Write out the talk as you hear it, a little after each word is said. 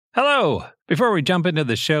Hello! Before we jump into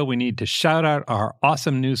the show, we need to shout out our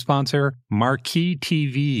awesome new sponsor, Marquee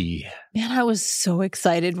TV. Man, I was so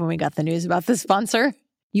excited when we got the news about this sponsor.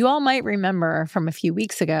 You all might remember from a few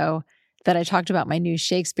weeks ago that I talked about my new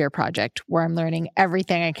Shakespeare project, where I'm learning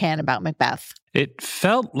everything I can about Macbeth. It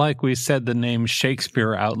felt like we said the name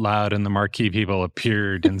Shakespeare out loud and the Marquee people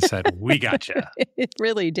appeared and said, we gotcha. It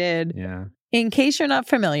really did. Yeah. In case you're not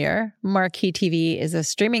familiar, Marquee TV is a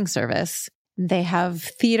streaming service. They have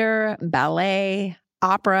theater, ballet,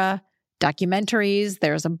 opera, documentaries.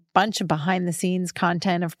 There's a bunch of behind-the-scenes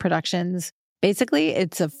content of productions. Basically,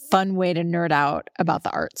 it's a fun way to nerd out about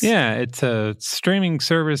the arts. Yeah, it's a streaming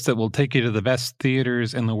service that will take you to the best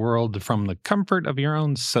theaters in the world from the comfort of your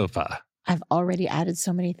own sofa. I've already added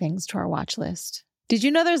so many things to our watch list. Did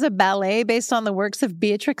you know there's a ballet based on the works of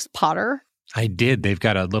Beatrix Potter? I did. They've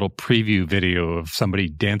got a little preview video of somebody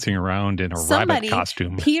dancing around in a rabbit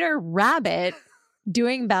costume. Peter Rabbit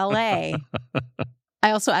doing ballet.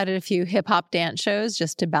 I also added a few hip-hop dance shows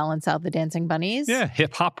just to balance out the dancing bunnies. Yeah,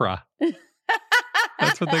 hip-hopera.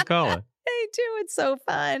 That's what they call it. They do. It's so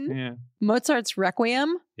fun. Yeah. Mozart's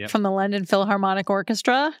Requiem from the London Philharmonic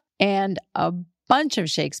Orchestra and a bunch of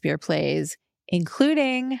Shakespeare plays,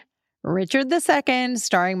 including Richard II,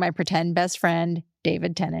 starring my pretend best friend,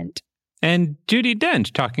 David Tennant. And Judi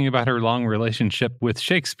Dench talking about her long relationship with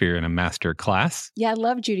Shakespeare in a master class. Yeah, I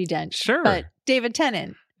love Judi Dench. Sure. But David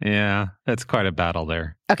Tennant. Yeah, that's quite a battle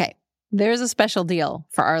there. Okay, there's a special deal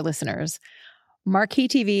for our listeners. Marquee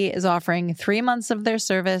TV is offering 3 months of their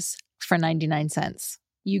service for 99 cents.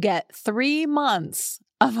 You get 3 months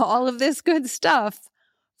of all of this good stuff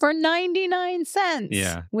for 99 cents.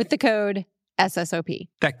 Yeah. With the code SSOP.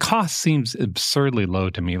 That cost seems absurdly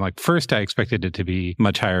low to me. Like, first, I expected it to be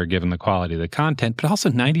much higher given the quality of the content, but also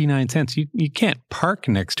 99 cents. You can't park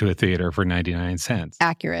next to a theater for 99 cents.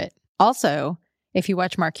 Accurate. Also, if you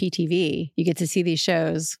watch Marquee TV, you get to see these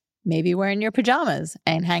shows maybe wearing your pajamas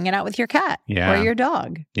and hanging out with your cat or your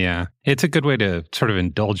dog. Yeah. It's a good way to sort of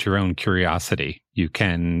indulge your own curiosity. You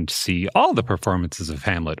can see all the performances of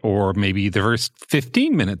Hamlet, or maybe the first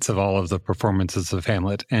 15 minutes of all of the performances of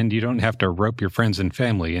Hamlet, and you don't have to rope your friends and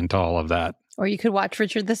family into all of that. Or you could watch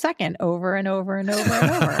Richard II over and over and over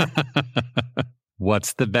and over.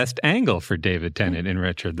 What's the best angle for David Tennant in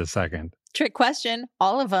Richard II? Trick question.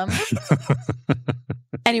 All of them.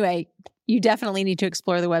 Anyway, you definitely need to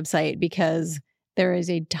explore the website because there is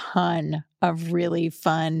a ton of really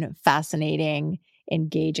fun, fascinating,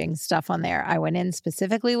 engaging stuff on there. I went in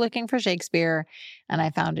specifically looking for Shakespeare, and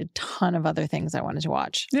I found a ton of other things I wanted to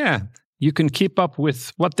watch. Yeah. You can keep up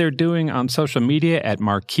with what they're doing on social media at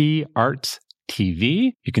Marquee Arts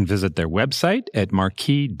TV. You can visit their website at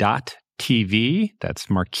marquee.tv. That's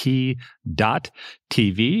marquee.tv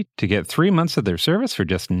to get 3 months of their service for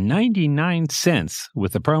just 99 cents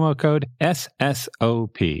with the promo code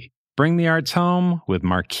SSOP. Bring the arts home with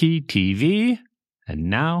Marquee TV. And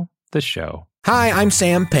now, the show. Hi, I'm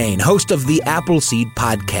Sam Payne, host of the Appleseed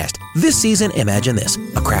Podcast. This season, imagine this: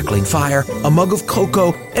 a crackling fire, a mug of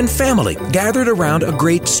cocoa, and family gathered around a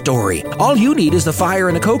great story. All you need is the fire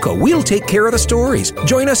and the cocoa. We'll take care of the stories.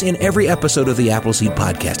 Join us in every episode of the Appleseed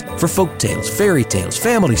Podcast for folk tales, fairy tales,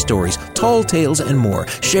 family stories, tall tales, and more,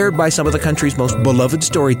 shared by some of the country's most beloved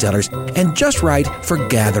storytellers, and just right for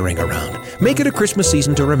gathering around. Make it a Christmas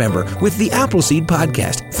season to remember with the Appleseed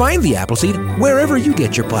Podcast. Find the Appleseed wherever you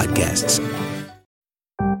get your podcasts.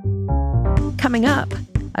 Coming up,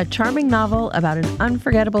 a charming novel about an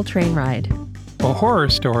unforgettable train ride. A horror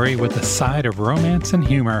story with a side of romance and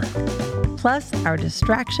humor. Plus, our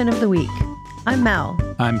distraction of the week. I'm Mel.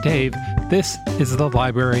 I'm Dave. This is the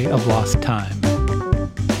Library of Lost Time.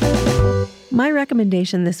 My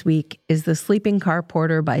recommendation this week is The Sleeping Car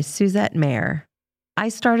Porter by Suzette Mayer. I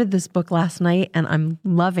started this book last night and I'm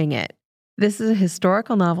loving it. This is a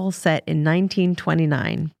historical novel set in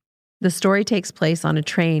 1929. The story takes place on a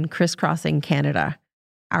train crisscrossing Canada.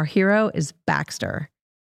 Our hero is Baxter.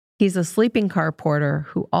 He's a sleeping car porter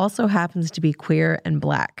who also happens to be queer and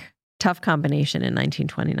Black. Tough combination in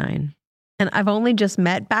 1929. And I've only just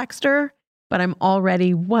met Baxter, but I'm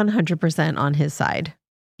already 100% on his side.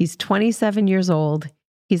 He's 27 years old,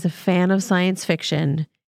 he's a fan of science fiction,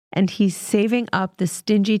 and he's saving up the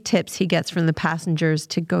stingy tips he gets from the passengers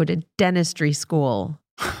to go to dentistry school.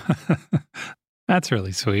 That's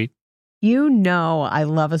really sweet. You know I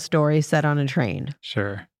love a story set on a train.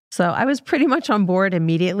 Sure. So I was pretty much on board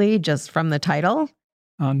immediately just from the title.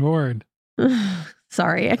 On board.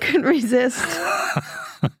 Sorry, I couldn't resist.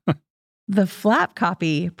 The flap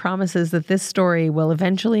copy promises that this story will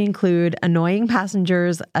eventually include annoying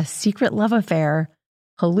passengers, a secret love affair,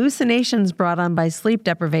 hallucinations brought on by sleep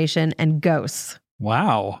deprivation, and ghosts.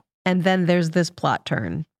 Wow. And then there's this plot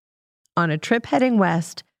turn. On a trip heading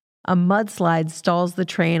west, a mudslide stalls the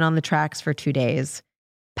train on the tracks for 2 days.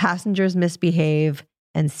 Passengers misbehave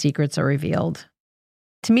and secrets are revealed.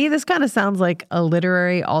 To me, this kind of sounds like a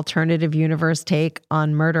literary alternative universe take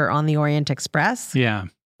on Murder on the Orient Express. Yeah.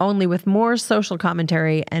 Only with more social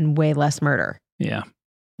commentary and way less murder. Yeah.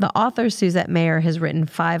 The author, Suzette Mayer, has written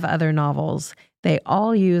 5 other novels. They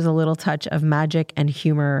all use a little touch of magic and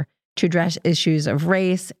humor to address issues of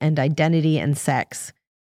race and identity and sex.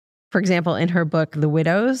 For example, in her book, The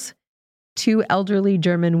Widows, 2 elderly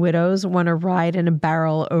German widows want to ride in a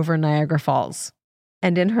barrel over Niagara Falls.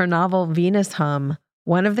 And in her novel, Venus Hum,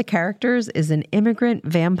 one of the characters is an immigrant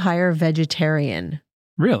vampire vegetarian.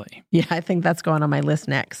 Really? Yeah, I think that's going on my list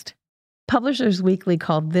next. Publishers Weekly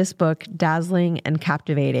called this book dazzling and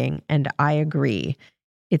captivating, and I agree.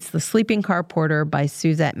 It's The Sleeping Car Porter by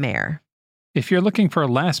Suzette Mayer. If you're looking for a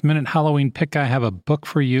last-minute Halloween pick, I have a book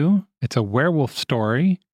for you. It's a werewolf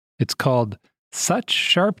story. It's called Such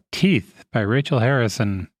Sharp Teeth by Rachel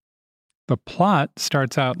Harrison. The plot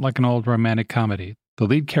starts out like an old romantic comedy. The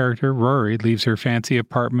lead character, Rory, leaves her fancy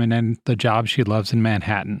apartment and the job she loves in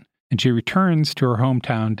Manhattan, and she returns to her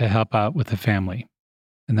hometown to help out with the family.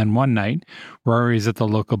 And then one night, Rory's at the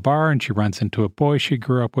local bar and she runs into a boy she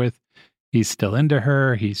grew up with. He's still into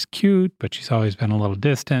her. He's cute, but she's always been a little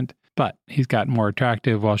distant. But he's gotten more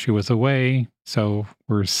attractive while she was away, so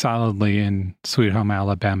we're solidly in Sweet Home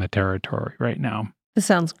Alabama territory right now. This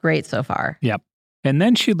sounds great so far. Yep. And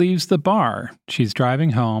then she leaves the bar. She's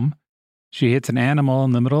driving home. She hits an animal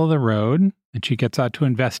in the middle of the road, and she gets out to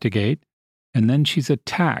investigate. And then she's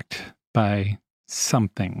attacked by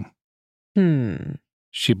something.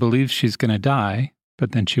 She believes she's going to die,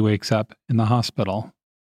 but then she wakes up in the hospital.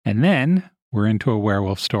 And then we're into a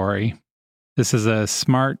werewolf story. This is a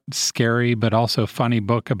smart, scary, but also funny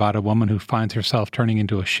book about a woman who finds herself turning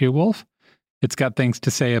into a she-wolf. It's got things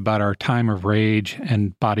to say about our time of rage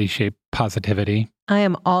and body shape positivity. I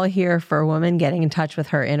am all here for a woman getting in touch with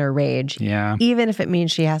her inner rage. Yeah. Even if it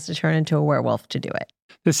means she has to turn into a werewolf to do it.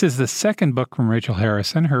 This is the second book from Rachel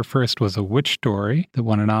Harrison. Her first was A Witch Story that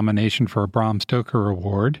won a nomination for a Bram Stoker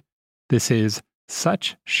Award. This is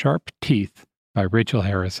Such Sharp Teeth by Rachel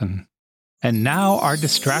Harrison. And now our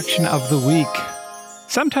distraction of the week.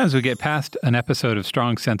 Sometimes we get past an episode of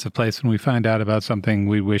Strong Sense of Place when we find out about something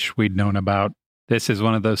we wish we'd known about. This is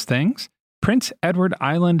one of those things. Prince Edward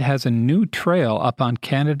Island has a new trail up on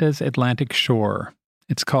Canada's Atlantic shore.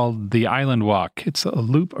 It's called the Island Walk. It's a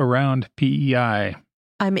loop around PEI.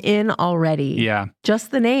 I'm in already. Yeah. Just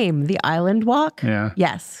the name, the Island Walk? Yeah.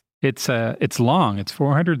 Yes. It's long. It's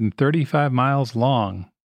 435 miles long.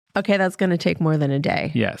 Okay, that's going to take more than a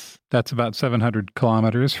day. Yes. That's about 700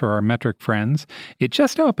 kilometers for our metric friends. It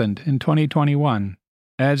just opened in 2021.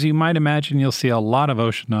 As you might imagine, you'll see a lot of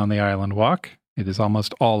ocean on the Island Walk. It is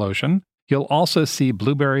almost all ocean. You'll also see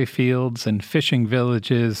blueberry fields and fishing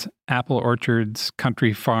villages, apple orchards,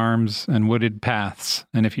 country farms, and wooded paths.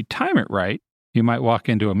 And if you time it right, you might walk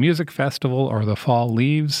into a music festival or the fall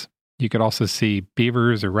leaves. You could also see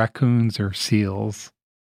beavers or raccoons or seals.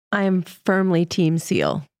 I am firmly team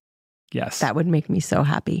seal. Yes. That would make me so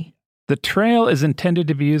happy. The trail is intended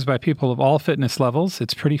to be used by people of all fitness levels.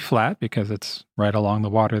 It's pretty flat because it's right along the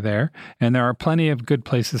water there, and there are plenty of good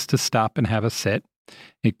places to stop and have a sit.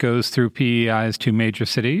 It goes through PEI's 2 major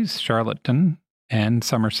cities, Charlottetown and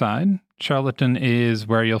Summerside. Charlottetown is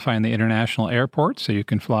where you'll find the international airport, so you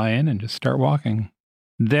can fly in and just start walking.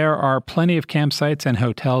 There are plenty of campsites and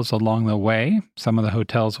hotels along the way. Some of the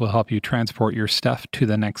hotels will help you transport your stuff to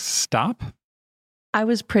the next stop. I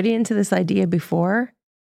was pretty into this idea before.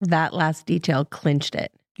 That last detail clinched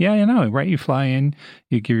it. Yeah, you know, right? You fly in,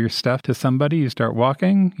 you give your stuff to somebody, you start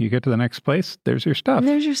walking, you get to the next place, there's your stuff. And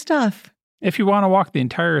there's your stuff. If you want to walk the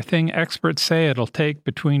entire thing, experts say it'll take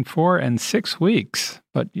between 4 and 6 weeks.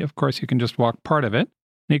 But of course, you can just walk part of it.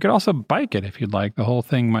 And you could also bike it if you'd like. The whole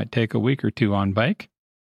thing might take a week or 2 on bike.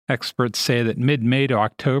 Experts say that mid-May to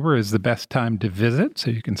October is the best time to visit, so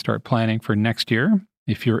you can start planning for next year.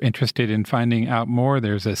 If you're interested in finding out more,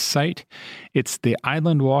 there's a site. It's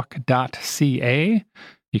theislandwalk.ca.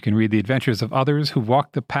 You can read the adventures of others who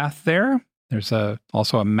walked the path there. There's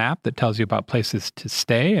also a map that tells you about places to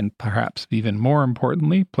stay and perhaps even more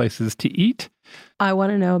importantly, places to eat. I want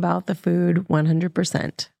to know about the food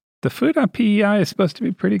 100%. The food on PEI is supposed to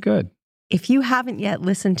be pretty good. If you haven't yet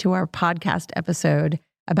listened to our podcast episode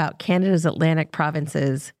about Canada's Atlantic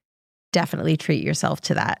provinces, definitely treat yourself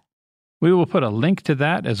to that. We will put a link to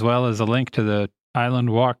that as well as a link to the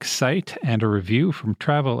Island Walk site and a review from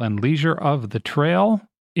Travel and Leisure of the Trail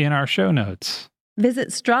in our show notes. Visit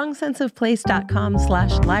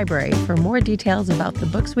strongsenseofplace.com/library for more details about the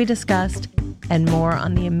books we discussed and more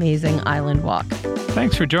on the amazing Island Walk.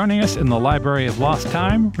 Thanks for joining us in the Library of Lost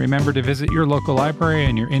Time. Remember to visit your local library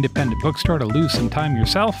and your independent bookstore to lose some time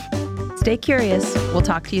yourself. Stay curious. We'll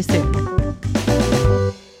talk to you soon.